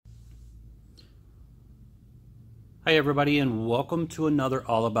Hi everybody, and welcome to another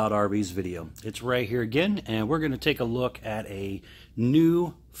All About RVs video. It's Ray here again, and we're going to take a look at a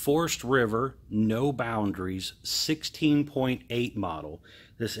new Forest River No Boundaries 16.8 model.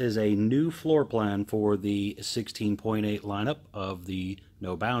 This is a new floor plan for the 16.8 lineup of the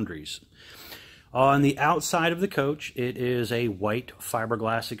No Boundaries. On the outside of the coach, it is a white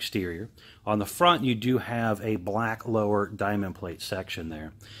fiberglass exterior. On the front, you do have a black lower diamond plate section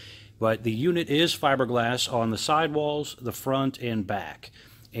there. But the unit is fiberglass on the sidewalls, the front, and back.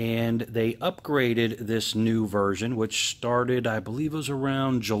 And they upgraded this new version, which started, I believe it was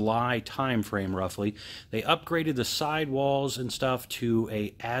around July timeframe roughly. They upgraded the sidewalls and stuff to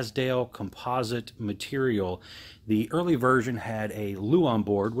a Azdel composite material. The early version had a Luan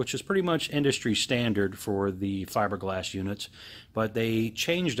board, which is pretty much industry standard for the fiberglass units, but they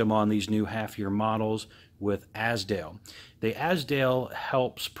changed them on these new half-year models with Azdel. The Azdel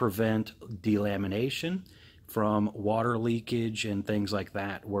helps prevent delamination from water leakage and things like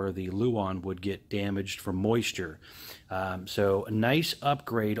that, where the Luan would get damaged from moisture. So a nice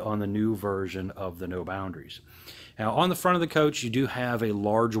upgrade on the new version of the No Boundaries. Now on the front of the coach, you do have a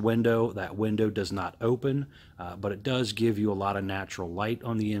large window. That window does not open, but it does give you a lot of natural light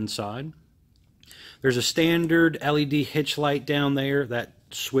on the inside. There's a standard LED hitch light down there. That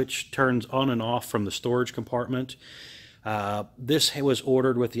switch turns on and off from the storage compartment. This was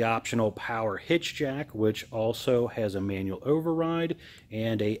ordered with the optional power hitch jack, which also has a manual override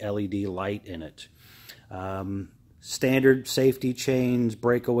and a LED light in it. Standard safety chains,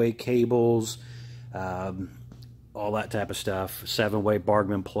 breakaway cables, all that type of stuff. 7-way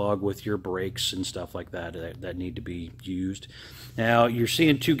Bargman plug with your brakes and stuff like that that need to be used. Now you're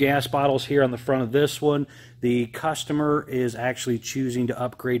seeing 2 gas bottles here on the front of this one. The customer is actually choosing to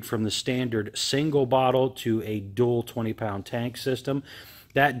upgrade from the standard single bottle to a dual 20-pound tank system.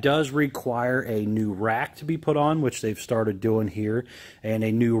 That does require a new rack to be put on, which they've started doing here, and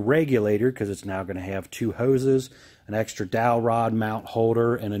a new regulator, because it's now going to have 2 hoses, an extra dowel rod mount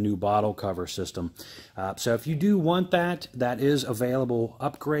holder, and a new bottle cover system. So if you do want that, that is available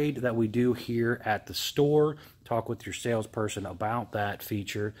upgrade that we do here at the store. Talk with your salesperson about that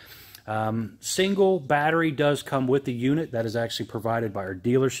feature. Single battery does come with the unit. That is actually provided by our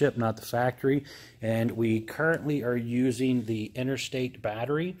dealership, not the factory, and we currently are using the Interstate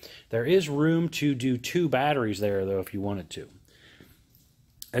battery. There is room to do 2 batteries there though if you wanted to.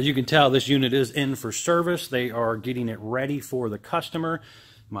 As you can tell, this unit is in for service. They are getting it ready for the customer.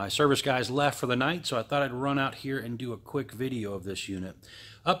 My service guys left for the night, so I thought I'd run out here and do a quick video of this unit.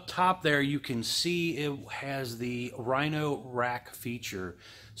 Up top there, you can see it has the Rhino rack feature.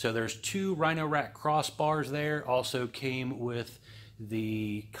 So there's 2 Rhino rack crossbars there. Also came with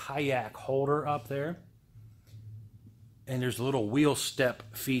the kayak holder up there. And there's a little wheel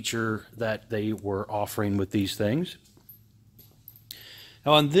step feature that they were offering with these things.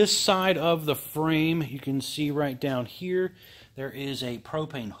 Now on this side of the frame, you can see right down here, there is a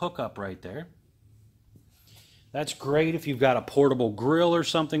propane hookup right there. That's great if you've got a portable grill or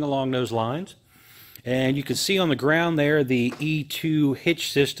something along those lines. And you can see on the ground there the E2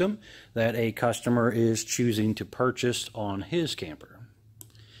 hitch system that a customer is choosing to purchase on his camper.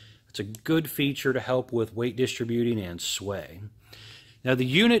 It's a good feature to help with weight distributing and sway. Now the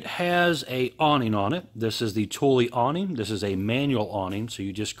unit has a awning on it. This is the Thule awning. This is a manual awning, so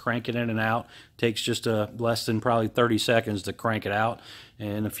you just crank it in and out. It takes just less than probably 30 seconds to crank it out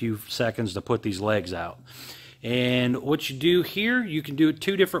and a few seconds to put these legs out. And what you do here, you can do it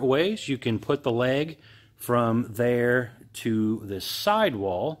 2 different ways. You can put the leg from there to this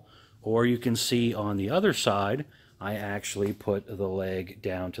sidewall, or you can see on the other side, I actually put the leg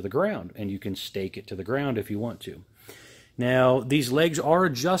down to the ground, and you can stake it to the ground if you want to. Now, these legs are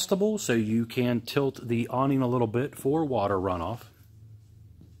adjustable, so you can tilt the awning a little bit for water runoff.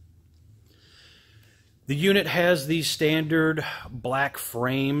 The unit has these standard black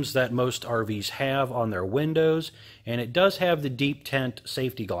frames that most RVs have on their windows, and it does have the deep tint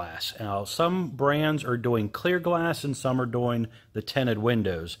safety glass. Now, some brands are doing clear glass and some are doing the tinted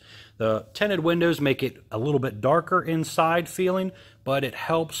windows. The tinted windows make it a little bit darker inside feeling, but it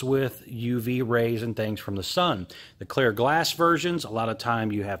helps with UV rays and things from the sun. The clear glass versions, a lot of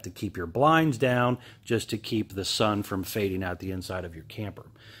time you have to keep your blinds down just to keep the sun from fading out the inside of your camper.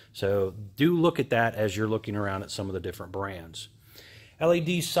 So do look at that as you're looking around at some of the different brands.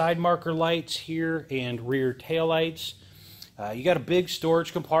 LED side marker lights here and rear tail lights. You got a big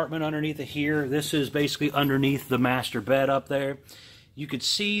storage compartment underneath it here. This is basically underneath the master bed up there. You could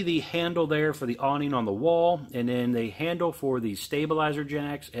see the handle there for the awning on the wall, and then the handle for the stabilizer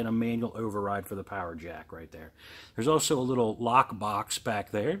jacks and a manual override for the power jack right there. There's also a little lock box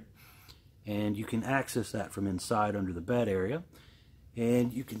back there. and you can access that from inside under the bed area.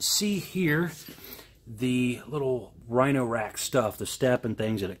 And you can see here the little Rhino rack stuff, the step and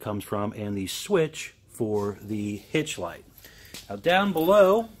things that it comes from, and the switch for the hitch light. Now down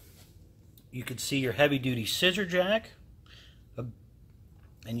below, you can see your heavy-duty scissor jack,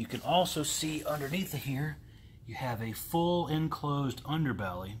 and you can also see underneath here, you have a full enclosed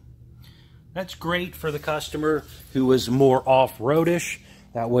underbelly. That's great for the customer who is more off-roadish.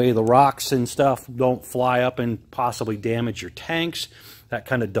 That way the rocks and stuff don't fly up and possibly damage your tanks. That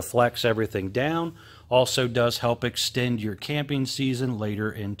kind of deflects everything down. Also does help extend your camping season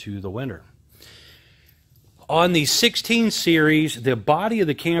later into the winter. On the 16 series, the body of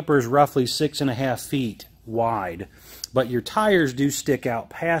the camper is roughly 6.5 feet wide, but your tires do stick out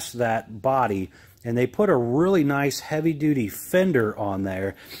past that body, and they put a really nice heavy-duty fender on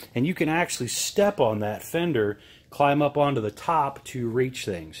there, and you can actually step on that fender, climb up onto the top to reach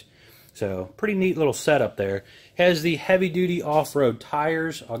things. So pretty neat little setup there. Has the heavy-duty off-road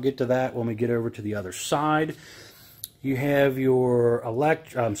tires. I'll get to that when we get over to the other side. You have your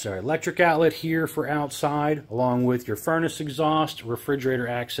electric outlet here for outside, along with your furnace exhaust, refrigerator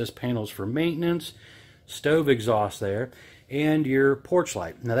access panels for maintenance, stove exhaust there, and your porch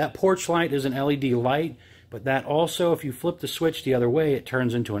light. Now that porch light is an LED light, but that also, if you flip the switch the other way, it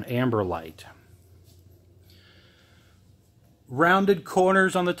turns into an amber light. Rounded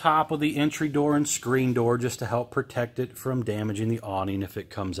corners on the top of the entry door and screen door just to help protect it from damaging the awning if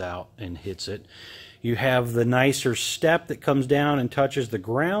it comes out and hits it. You have the nicer step that comes down and touches the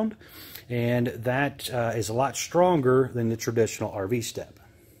ground, and that is a lot stronger than the traditional RV step.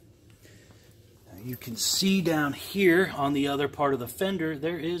 You can see down here on the other part of the fender,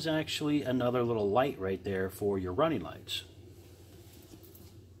 there is actually another little light right there for your running lights.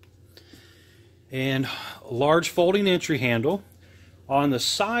 And large folding entry handle. On the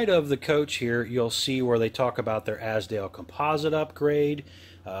side of the coach here, you'll see where they talk about their Asdale composite upgrade.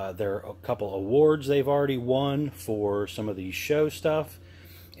 There are a couple awards they've already won for some of the show stuff,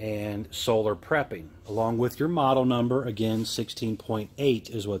 and solar prepping, along with your model number. Again,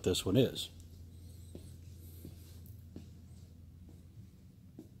 16.8 is what this one is.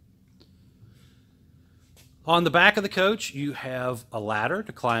 On the back of the coach, you have a ladder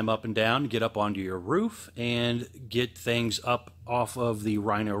to climb up and down, get up onto your roof, and get things up off of the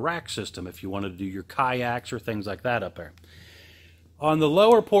Rhino rack system if you want to do your kayaks or things like that up there. On the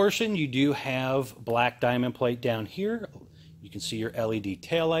lower portion, you do have black diamond plate down here. You can see your LED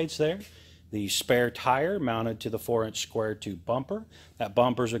taillights there. The spare tire mounted to the 4-inch square tube bumper. That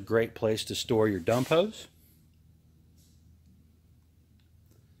bumper is a great place to store your dump hose.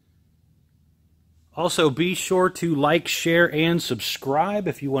 Also, be sure to like, share, and subscribe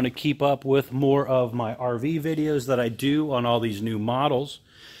if you want to keep up with more of my RV videos that I do on all these new models.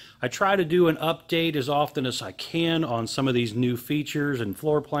 I try to do an update as often as I can on some of these new features and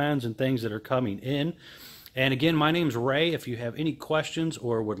floor plans and things that are coming in. And again, my name's Ray. If you have any questions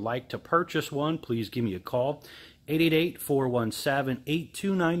or would like to purchase one, please give me a call.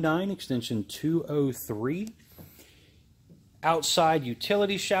 888-417-8299, extension 203. Outside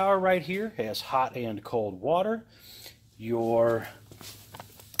utility shower right here has hot and cold water. Your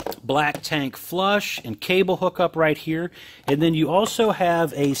black tank flush and cable hookup right here. And then you also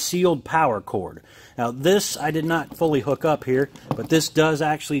have a sealed power cord. Now this I did not fully hook up here, but this does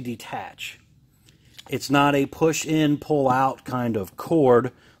actually detach. It's not a push in, pull out kind of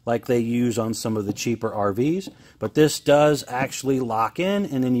cord like they use on some of the cheaper RVs, but this does actually lock in,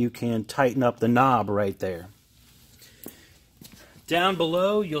 and then you can tighten up the knob right there. Down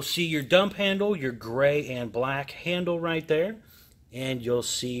below, you'll see your dump handle, your gray and black handle right there, and you'll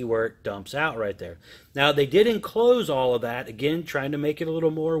see where it dumps out right there. Now, they did enclose all of that, again, trying to make it a little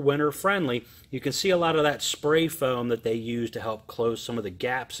more winter-friendly. You can see a lot of that spray foam that they use to help close some of the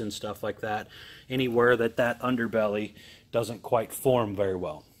gaps and stuff like that, anywhere that that underbelly doesn't quite form very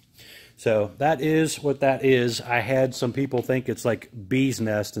well. So that is what that is. I had some people think it's like bee's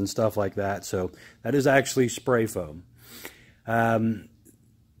nest and stuff like that, so that is actually spray foam. The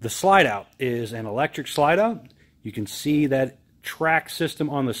slide out is an electric slide out. You can see that track system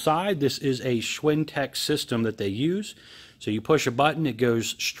on the side. This is a Schwintek system that they use. So you push a button, it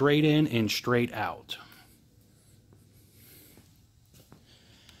goes straight in and straight out.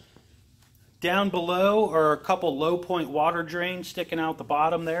 Down below are a couple low point water drains sticking out the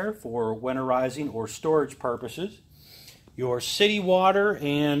bottom there for winterizing or storage purposes. Your city water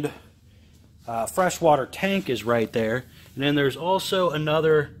and freshwater tank is right there. And then there's also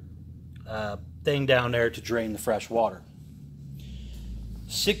another thing down there to drain the fresh water.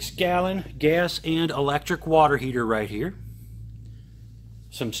 6-gallon gas and electric water heater right here.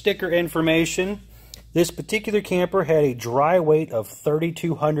 Some sticker information. This particular camper had a dry weight of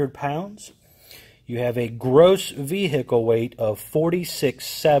 3,200 pounds. You have a gross vehicle weight of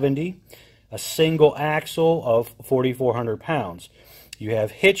 4,670, a single axle of 4,400 pounds. You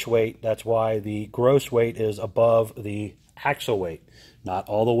have hitch weight, that's why the gross weight is above the axle weight. Not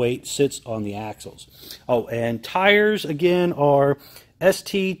all the weight sits on the axles. Oh, and tires again are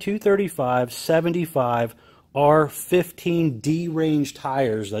ST 235/75 R15D range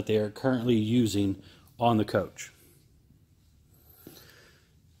tires that they are currently using on the coach.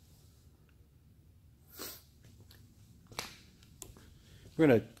 We're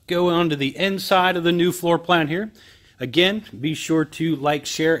going to go on to the inside of the new floor plan here. Again, be sure to like,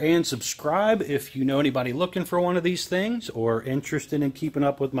 share, and subscribe if you know anybody looking for one of these things or interested in keeping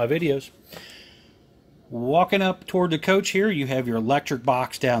up with my videos. Walking up toward the coach here, you have your electric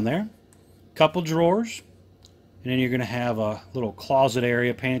box down there, couple drawers, and then you're going to have a little closet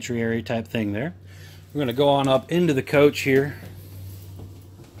area, pantry area type thing there. We're going to go on up into the coach here.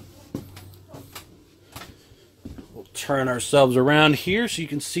 We'll turn ourselves around here so you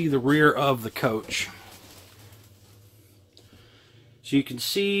can see the rear of the coach. So you can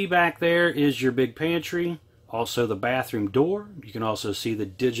see back there is your big pantry, also the bathroom door. You can also see the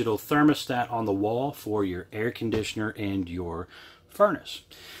digital thermostat on the wall for your air conditioner and your furnace.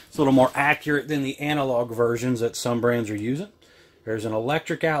 It's a little more accurate than the analog versions that some brands are using. There's an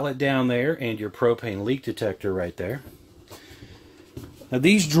electric outlet down there and your propane leak detector right there. Now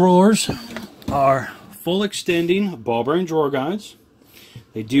these drawers are full extending ball bearing drawer guides.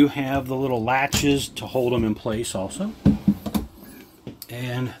 They do have the little latches to hold them in place also.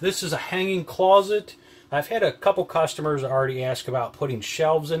 And this is a hanging closet. I've had a couple customers already ask about putting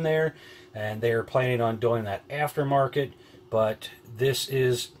shelves in there, and they're planning on doing that aftermarket, but this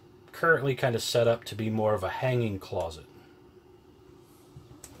is currently kind of set up to be more of a hanging closet.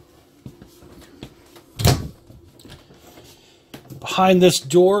 Behind this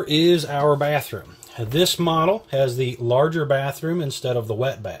door is our bathroom. This model has the larger bathroom instead of the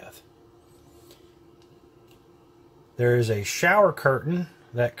wet bath. There is a shower curtain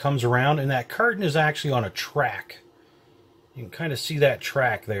that comes around, and that curtain is actually on a track. You can kind of see that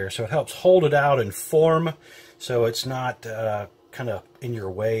track there, so it helps hold it out and form so it's not kind of in your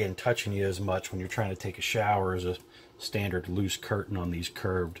way and touching you as much when you're trying to take a shower as a standard loose curtain on these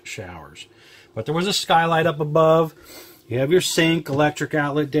curved showers. But there was a skylight up above. You have your sink, electric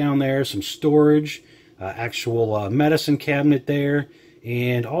outlet down there, some storage, actual medicine cabinet there,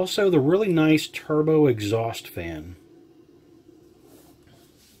 and also the really nice turbo exhaust fan.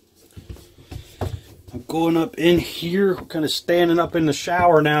 I'm going up in here, kind of standing up in the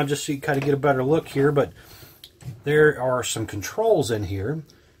shower now just so you kind of get a better look here, but there are some controls in here.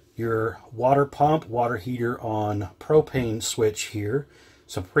 Your water pump, water heater on propane switch here,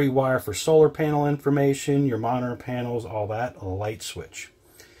 some pre-wire for solar panel information, your monitor panels, all that, a light switch.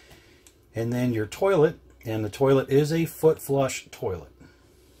 And then your toilet, and the toilet is a foot flush toilet.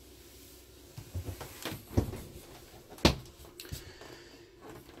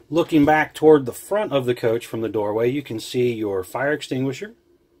 Looking back toward the front of the coach from the doorway, you can see your fire extinguisher.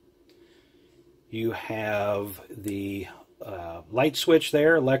 You have the light switch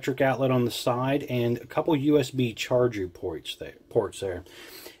there, electric outlet on the side, and a couple USB charger ports there.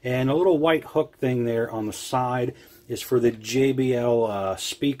 And a little white hook thing there on the side is for the JBL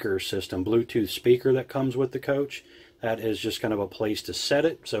speaker system, Bluetooth speaker that comes with the coach. That is just kind of a place to set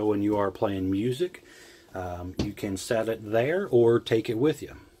it, so when you are playing music, you can set it there or take it with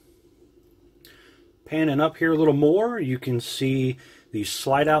you. Panning up here a little more, you can see the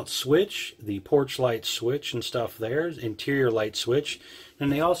slide out switch, the porch light switch and stuff there, interior light switch,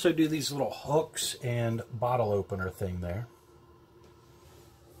 and they also do these little hooks and bottle opener thing there.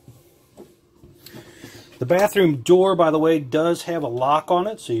 The bathroom door, by the way, does have a lock on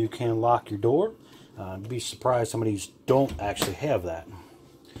it, so you can lock your door. You'd be surprised some of these don't actually have that.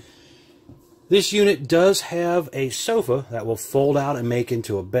 This unit does have a sofa that will fold out and make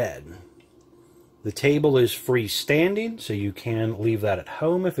into a bed. The table is freestanding, so you can leave that at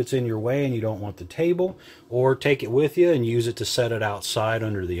home if it's in your way and you don't want the table, or take it with you and use it to set it outside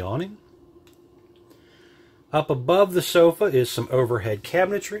under the awning. Up above the sofa is some overhead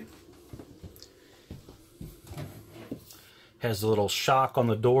cabinetry. Has a little shock on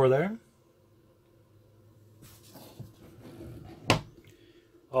the door there.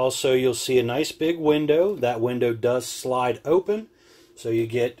 Also, you'll see a nice big window. That window does slide open, so you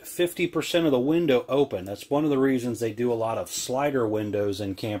get 50% of the window open. That's one of the reasons they do a lot of slider windows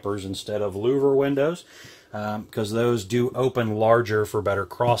in campers instead of louver windows, because those do open larger for better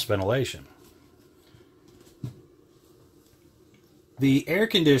cross ventilation. The air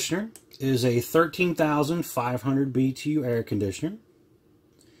conditioner is a 13,500 BTU air conditioner.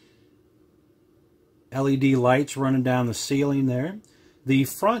 LED lights running down the ceiling there. The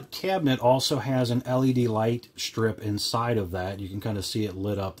front cabinet also has an LED light strip inside of that. You can kind of see it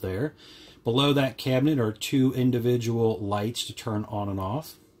lit up there. Below that cabinet are two individual lights to turn on and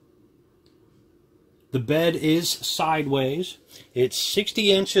off. The bed is sideways. It's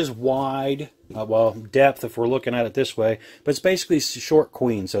 60 inches wide, well, depth if we're looking at it this way, but it's basically short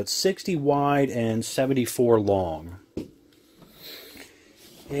queen, so it's 60 wide and 74 long.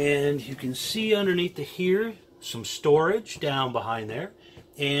 And you can see underneath here some storage down behind there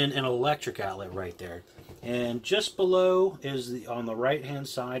and an electric outlet right there. And just below is on the right hand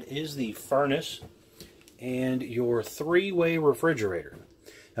side is the furnace and your three-way refrigerator.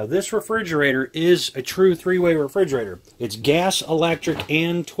 Now this refrigerator is a true three-way refrigerator. It's gas, electric,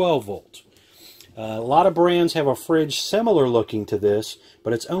 and 12 volt. A lot of brands have a fridge similar looking to this,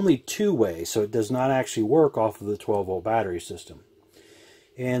 but it's only two-way, so it does not actually work off of the 12 volt battery system.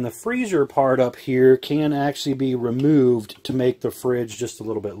 And the freezer part up here can actually be removed to make the fridge just a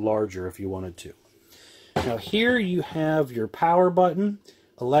little bit larger if you wanted to. Now here you have your power button,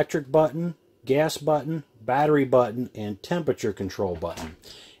 electric button, gas button, battery button, and temperature control button.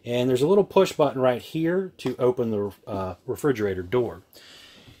 And there's a little push button right here to open the refrigerator door.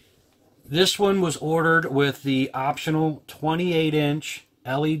 This one was ordered with the optional 28-inch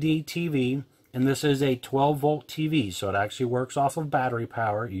LED TV, and this is a 12 volt TV, so it actually works off of battery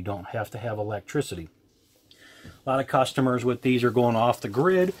power. You don't have to have electricity. A lot of customers with these are going off the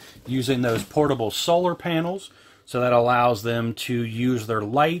grid using those portable solar panels, so that allows them to use their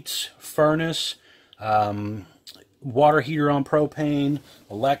lights, furnace, water heater on propane,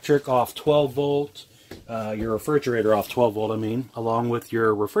 electric off 12 volt, your refrigerator off 12 volt, along with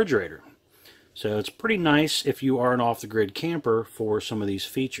your refrigerator. So it's pretty nice if you are an off-the-grid camper for some of these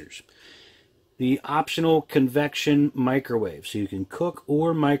features. The optional convection microwave, so you can cook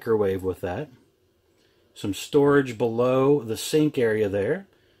or microwave with that. Some storage below the sink area there.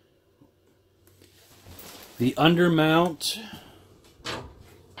 The undermount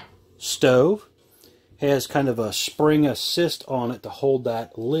stove has kind of a spring assist on it to hold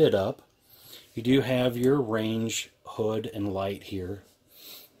that lid up. You do have your range hood and light here.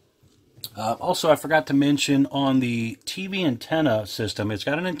 Also, I forgot to mention on the TV antenna system, it's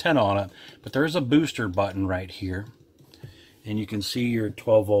got an antenna on it, but there's a booster button right here. And you can see your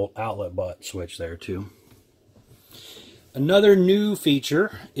 12 volt outlet butt switch there too. Another new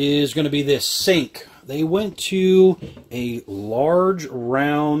feature is going to be this sink. They went to a large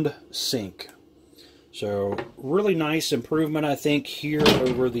round sink. So really nice improvement, I think, here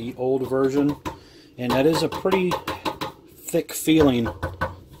over the old version. And that is a pretty thick feeling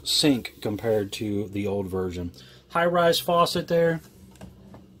sink compared to the old version. High-rise faucet there.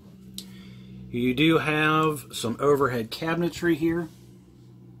 You do have some overhead cabinetry here.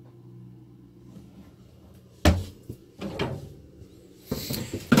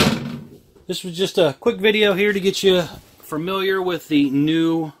 This was just a quick video here to get you familiar with the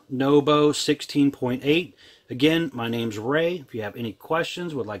new Nobo 16.8. Again, my name's Ray. If you have any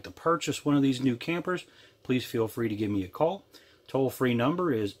questions, would like to purchase one of these new campers, please feel free to give me a call. Toll-free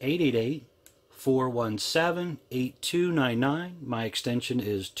number is 888-417-8299. My extension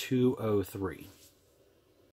is 203.